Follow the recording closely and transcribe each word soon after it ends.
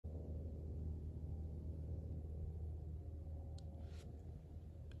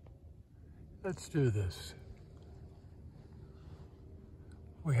Let's do this.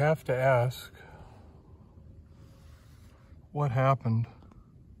 We have to ask what happened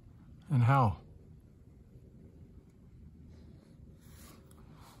and how.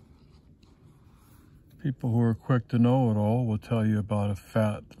 People who are quick to know it all will tell you about a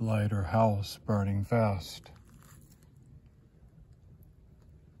fat, lighter house burning fast.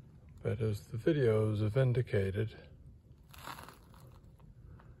 But as the videos have indicated,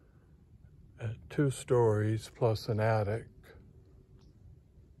 at 2 stories plus an attic,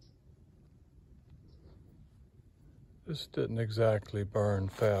 this didn't exactly burn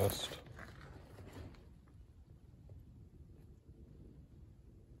fast.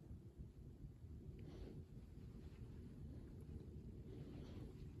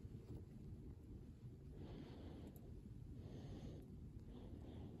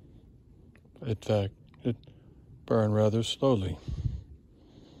 In fact, it burned rather slowly.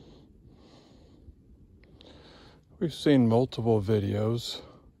 We've seen multiple videos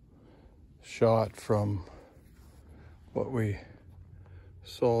shot from what we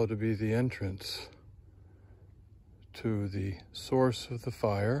saw to be the entrance to the source of the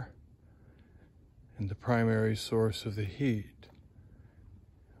fire and the primary source of the heat.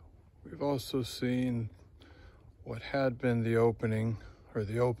 We've also seen what had been the opening, or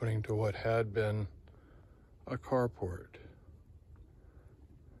the opening to what had been a carport.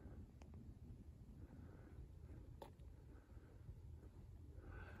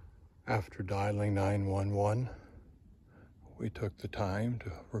 After dialing 911, we took the time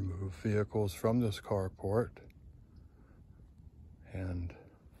to remove vehicles from this carport, and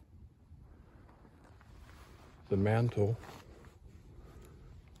the mantle,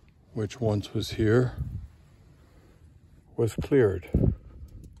 which once was here, was cleared.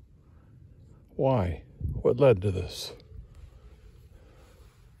 Why? What led to this?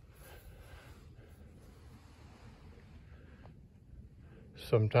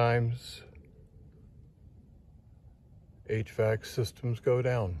 Sometimes HVAC systems go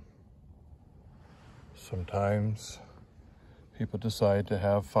down. Sometimes people decide to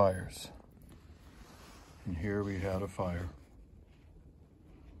have fires. And here we had a fire.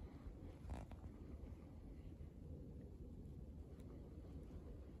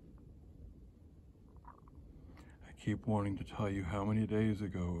 I keep wanting to tell you how many days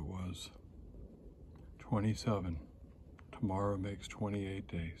ago it was. 27. Tomorrow makes 28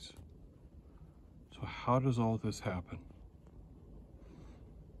 days. So how does all this happen?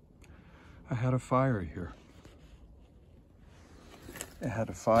 I had a fire here. I had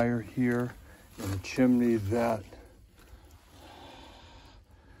a fire here in a chimney that,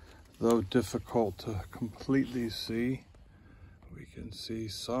 though difficult to completely see, we can see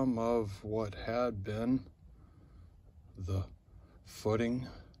some of what had been the footing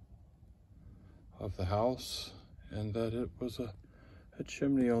of the house, and that it was a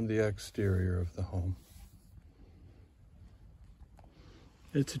chimney on the exterior of the home.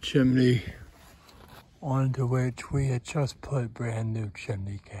 It's a chimney onto which we had just put brand new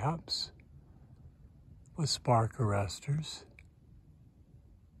chimney caps with spark arresters.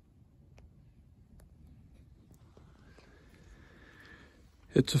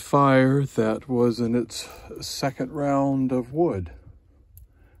 It's a fire that was in its 2nd round of wood.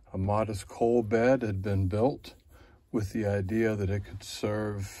 A modest coal bed had been built with the idea that it could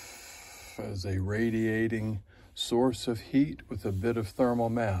serve as a radiating source of heat with a bit of thermal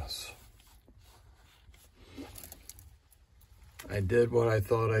mass. I did what I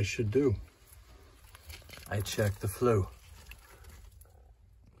thought I should do. I checked the flue.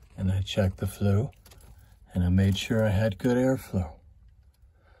 And I checked the flue, and I made sure I had good airflow.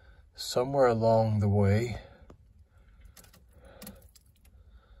 Somewhere along the way,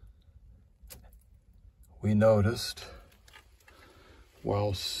 we noticed,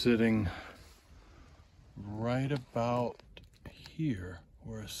 while sitting right about here,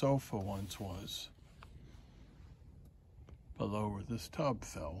 where a sofa once was, below where this tub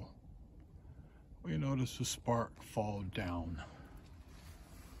fell, we noticed a spark fall down.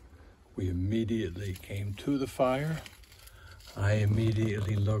 We immediately came to the fire. I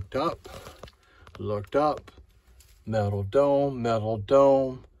immediately looked up, metal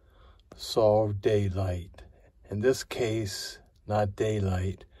dome, saw daylight. In this case, not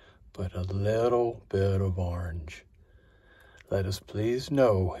daylight, but a little bit of orange. Let us please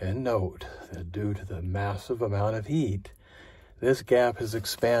know and note that due to the massive amount of heat, this gap has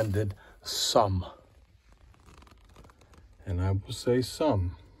expanded some. And I will say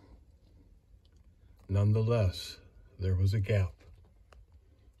some. Nonetheless, there was a gap.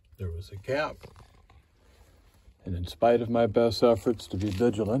 There was a gap. And in spite of my best efforts to be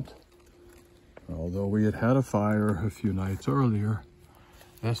vigilant, Although we had had a fire a few nights earlier,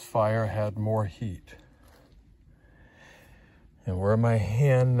 this fire had more heat. And where my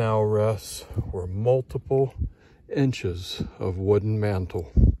hand now rests were multiple inches of wooden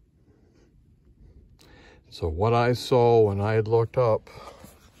mantle. So what I saw when I looked up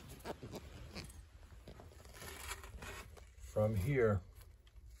from here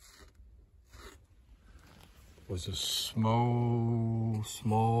was a small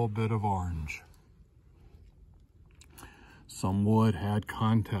bit of orange. Some wood had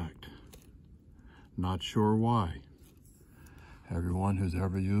contact. Not sure why. Everyone who's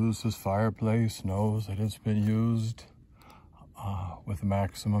ever used this fireplace knows that it's been used with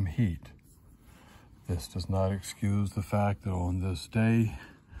maximum heat. This does not excuse the fact that on this day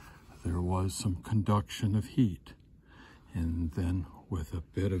there was some conduction of heat. And then with a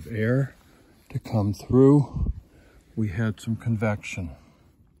bit of air to come through, we had some convection.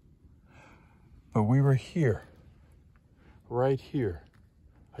 But we were here, right here,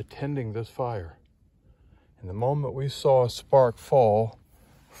 attending this fire. And the moment we saw a spark fall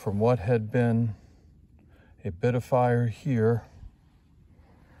from what had been a bit of fire here,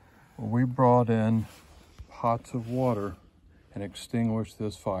 we brought in pots of water and extinguished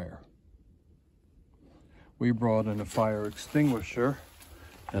this fire. We brought in a fire extinguisher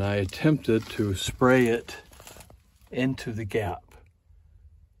and I attempted to spray it into the gap.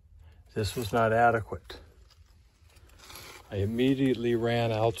 This was not adequate. I immediately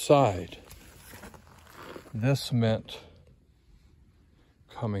ran outside. This meant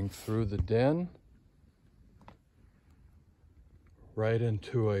coming through the den right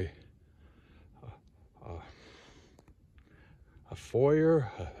into a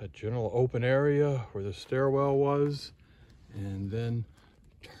foyer, a general open area where the stairwell was, and then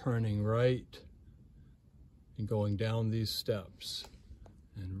turning right and going down these steps.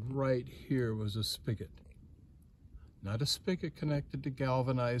 And right here was a spigot. Not a spigot connected to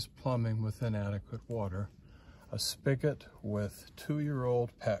galvanized plumbing with inadequate water, a spigot with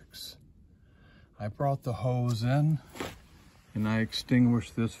 2-year-old PEX. I brought the hose in and I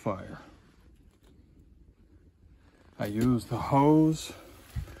extinguished this fire. I used the hose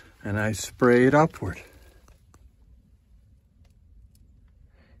and I sprayed upward.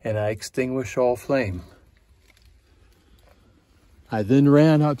 And I extinguished all flame. I then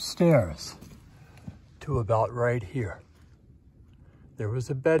ran upstairs to about right here. There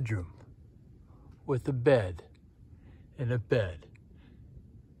was a bedroom with a bed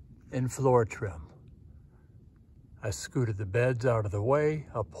and floor trim. I scooted the beds out of the way.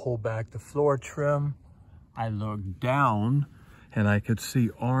 I pulled back the floor trim. I looked down and I could see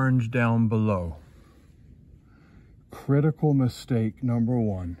orange down below. Critical mistake number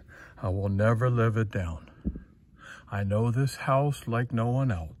 1. I will never live it down. I know this house like no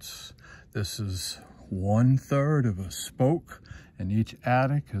one else. This is 1/3 of a spoke and each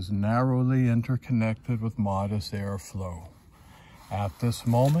attic is narrowly interconnected with modest airflow. At this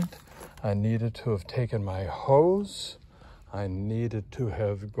moment, I needed to have taken my hose. I needed to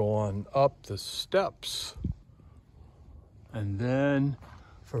have gone up the steps. And then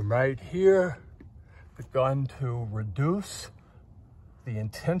from right here, begun to reduce the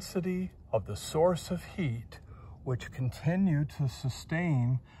intensity of the source of heat, which continued to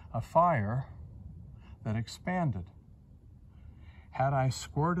sustain a fire that expanded. Had I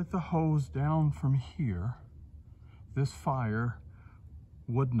squirted the hose down from here, this fire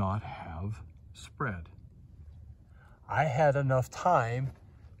would not have spread. I had enough time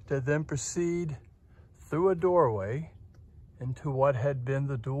to then proceed through a doorway into what had been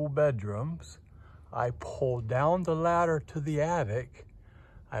the dual bedrooms. I pulled down the ladder to the attic.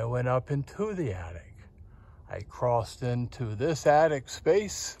 I went up into the attic. I crossed into this attic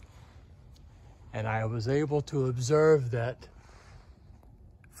space and I was able to observe that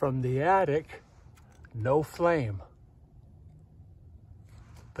from the attic, no flame.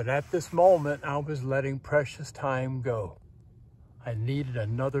 But at this moment, I was letting precious time go. I needed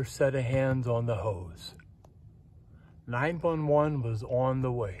another set of hands on the hose. 911 was on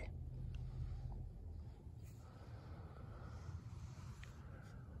the way.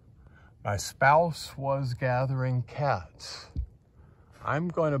 My spouse was gathering cats. I'm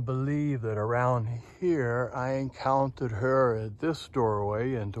going to believe that around here, I encountered her at this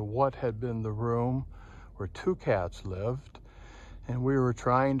doorway into what had been the room where 2 cats lived, and we were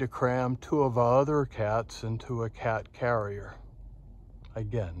trying to cram 2 of our other cats into a cat carrier.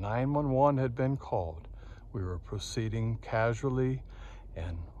 Again, 911 had been called. We were proceeding casually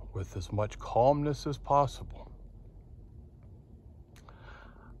and with as much calmness as possible.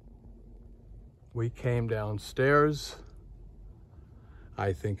 We came downstairs.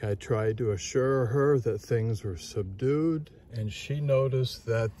 I think I tried to assure her that things were subdued, and she noticed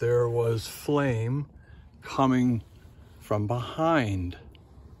that there was flame coming from behind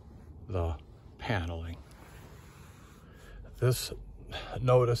the paneling. This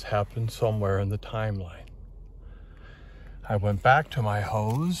notice happened somewhere in the timeline. I went back to my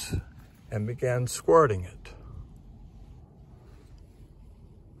hose and began squirting it.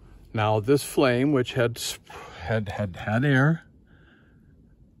 Now this flame, which had air,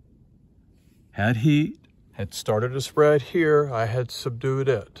 had heat, had started to spread here, I had subdued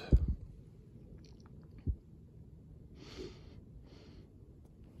it.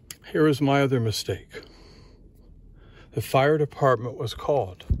 Here is my other mistake. The fire department was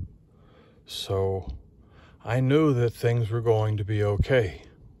called, so I knew that things were going to be okay.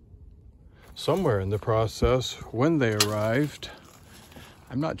 Somewhere in the process, when they arrived,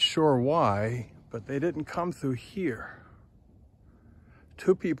 I'm not sure why, but they didn't come through here.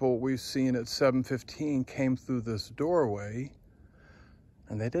 Two people we've seen at 7:15 came through this doorway,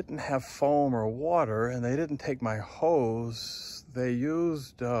 and they didn't have foam or water, and they didn't take my hose. They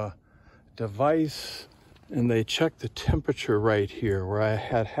used a device, and they checked the temperature right here where I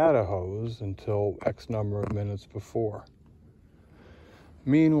had a hose until X number of minutes before.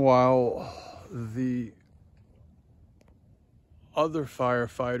 Meanwhile, the other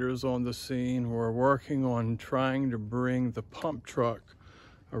firefighters on the scene were working on trying to bring the pump truck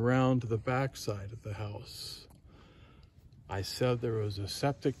around to the backside of the house. I said there was a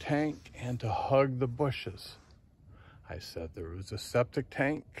septic tank and to hug the bushes. I said there was a septic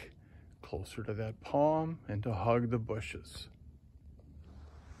tank closer to that palm and to hug the bushes.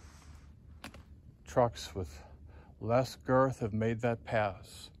 Trucks with less girth have made that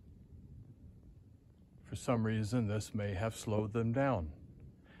pass. For some reason, this may have slowed them down.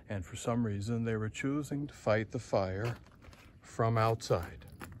 And for some reason, they were choosing to fight the fire from outside.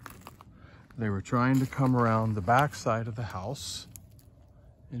 They were trying to come around the back side of the house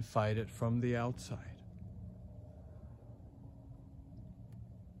and fight it from the outside.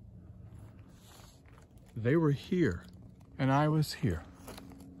 They were here, and I was here.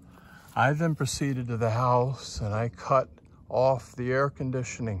 I then proceeded to the house, and I cut off the air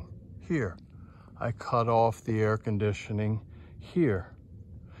conditioning here. I cut off the air conditioning here.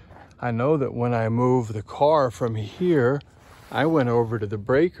 I know that when I moved the car from here, I went over to the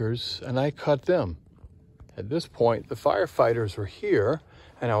breakers and I cut them. At this point, the firefighters were here,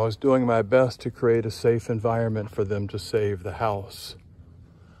 and I was doing my best to create a safe environment for them to save the house.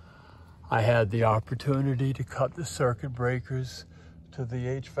 I had the opportunity to cut the circuit breakers to the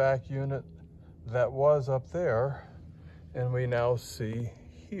HVAC unit that was up there, and we now see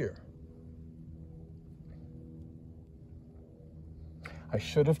here. I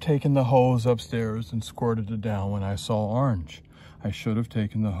should have taken the hose upstairs and squirted it down when I saw orange. I should have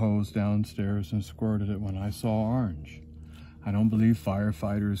taken the hose downstairs and squirted it when I saw orange. I don't believe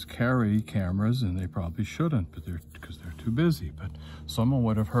firefighters carry cameras, and they probably shouldn't, but because they're too busy. But someone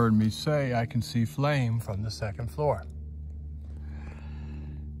would have heard me say, I can see flame from the second floor.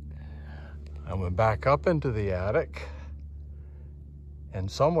 I went back up into the attic,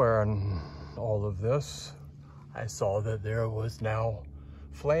 and somewhere in all of this, I saw that there was now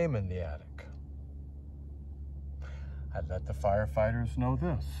flame in the attic. I'd let the firefighters know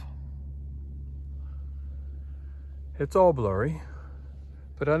this. It's all blurry,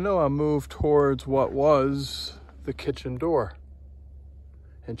 but I know I moved towards what was the kitchen door.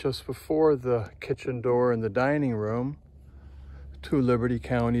 And just before the kitchen door in the dining room, two Liberty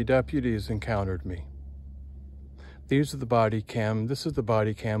County deputies encountered me. This is the body cam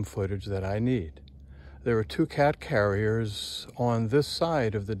footage that I need. There were two cat carriers on this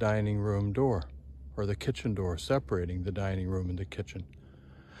side of the dining room door, or the kitchen door, separating the dining room and the kitchen.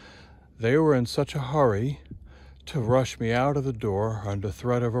 They were in such a hurry to rush me out of the door under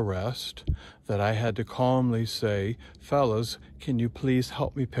threat of arrest that I had to calmly say, fellas, can you please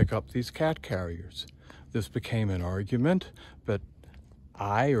help me pick up these cat carriers? This became an argument, but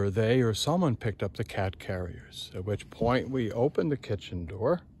I or they or someone picked up the cat carriers, at which point we opened the kitchen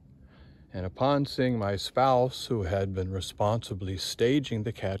door. And upon seeing my spouse, who had been responsibly staging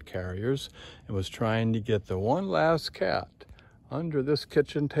the cat carriers and was trying to get the one last cat under this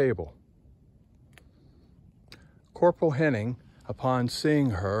kitchen table, Corporal Henning, upon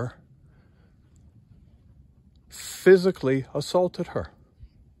seeing her, physically assaulted her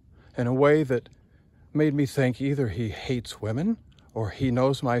in a way that made me think either he hates women or he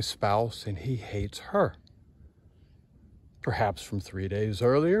knows my spouse and he hates her. Perhaps from 3 days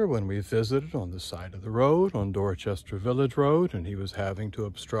earlier when we visited on the side of the road on Dorchester Village Road and he was having to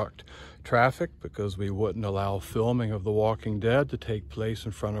obstruct traffic because we wouldn't allow filming of The Walking Dead to take place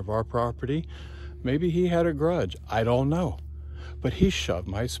in front of our property. Maybe he had a grudge, I don't know. But he shoved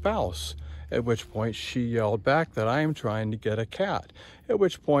my spouse, at which point she yelled back that I am trying to get a cat, at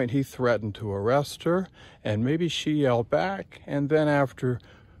which point he threatened to arrest her, and maybe she yelled back, and then after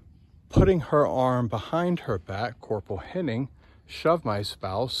putting her arm behind her back, Corporal Henning shoved my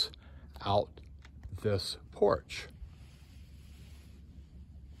spouse out this porch.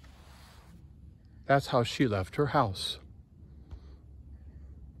 That's how she left her house.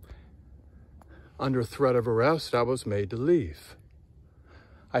 Under threat of arrest, I was made to leave.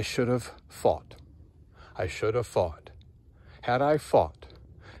 I should have fought. I should have fought. Had I fought,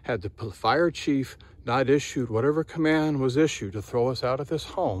 had the fire chief not issued whatever command was issued to throw us out of this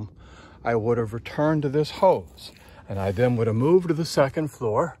home, I would have returned to this hose, and I then would have moved to the second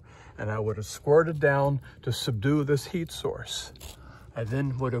floor, and I would have squirted down to subdue this heat source. I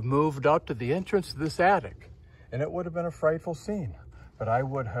then would have moved up to the entrance to this attic, and it would have been a frightful scene. But I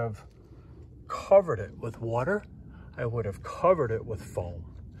would have covered it with water, I would have covered it with foam,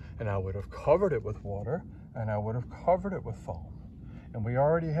 and I would have covered it with water, and I would have covered it with foam. And we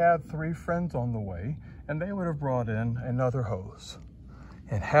already had 3 friends on the way, and they would have brought in another hose.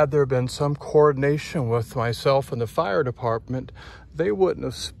 And had there been some coordination with myself and the fire department, they wouldn't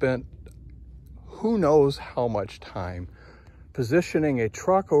have spent who knows how much time positioning a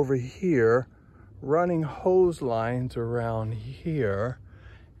truck over here, running hose lines around here,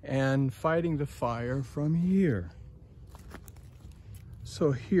 and fighting the fire from here.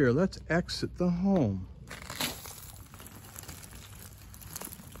 So here, let's exit the home.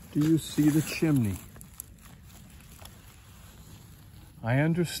 Do you see the chimney? I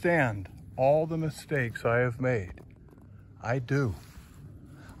understand all the mistakes I have made. I do.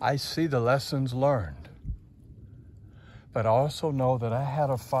 I see the lessons learned. But I also know that I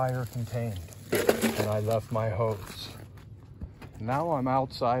had a fire contained and I left my hose. Now I'm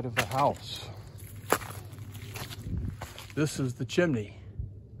outside of the house. This is the chimney.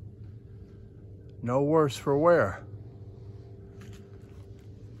 No worse for wear.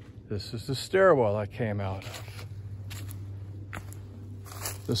 This is the stairwell I came out of.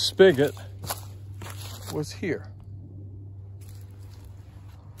 The spigot was here.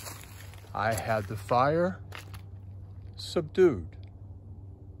 I had the fire subdued.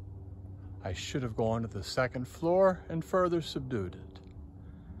 I should have gone to the second floor and further subdued it.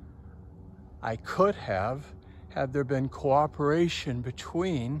 I could have, had there been cooperation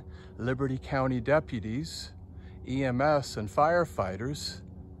between Liberty County deputies, EMS, and firefighters,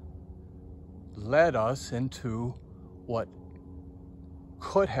 led us into what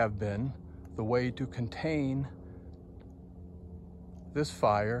could have been the way to contain this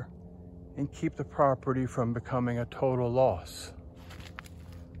fire and keep the property from becoming a total loss.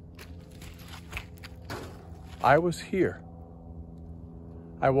 I was here.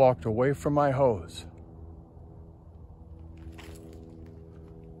 I walked away from my hose.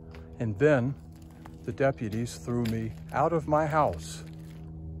 And then the deputies threw me out of my house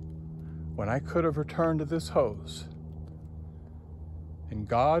when I could have returned to this hose. And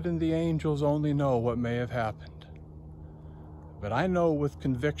God and the angels only know what may have happened. But I know with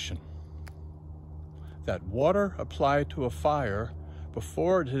conviction that water applied to a fire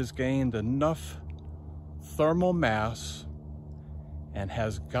before it has gained enough thermal mass and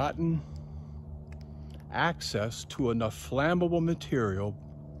has gotten access to enough flammable material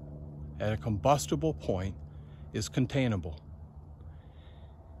at a combustible point is containable.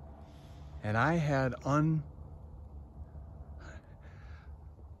 And I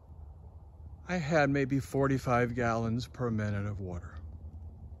had maybe 45 gallons per minute of water.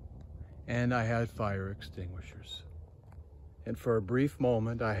 And I had fire extinguishers. And for a brief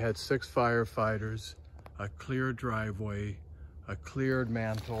moment, I had 6 firefighters, a cleared driveway, a cleared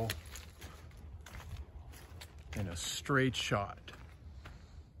mantle, and a straight shot.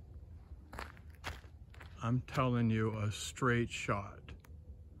 I'm telling you, a straight shot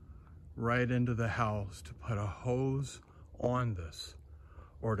right into the house to put a hose on this,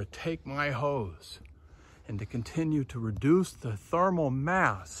 or to take my hose and to continue to reduce the thermal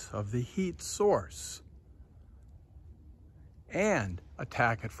mass of the heat source and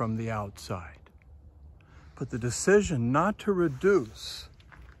attack it from the outside. But the decision not to reduce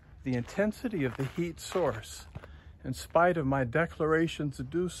the intensity of the heat source, in spite of my declarations to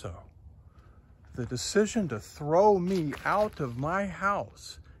do so, the decision to throw me out of my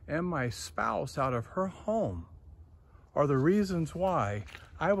house and my spouse out of her home are the reasons why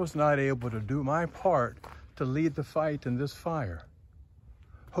I was not able to do my part to lead the fight in this fire?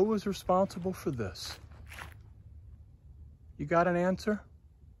 Who was responsible for this? You got an answer?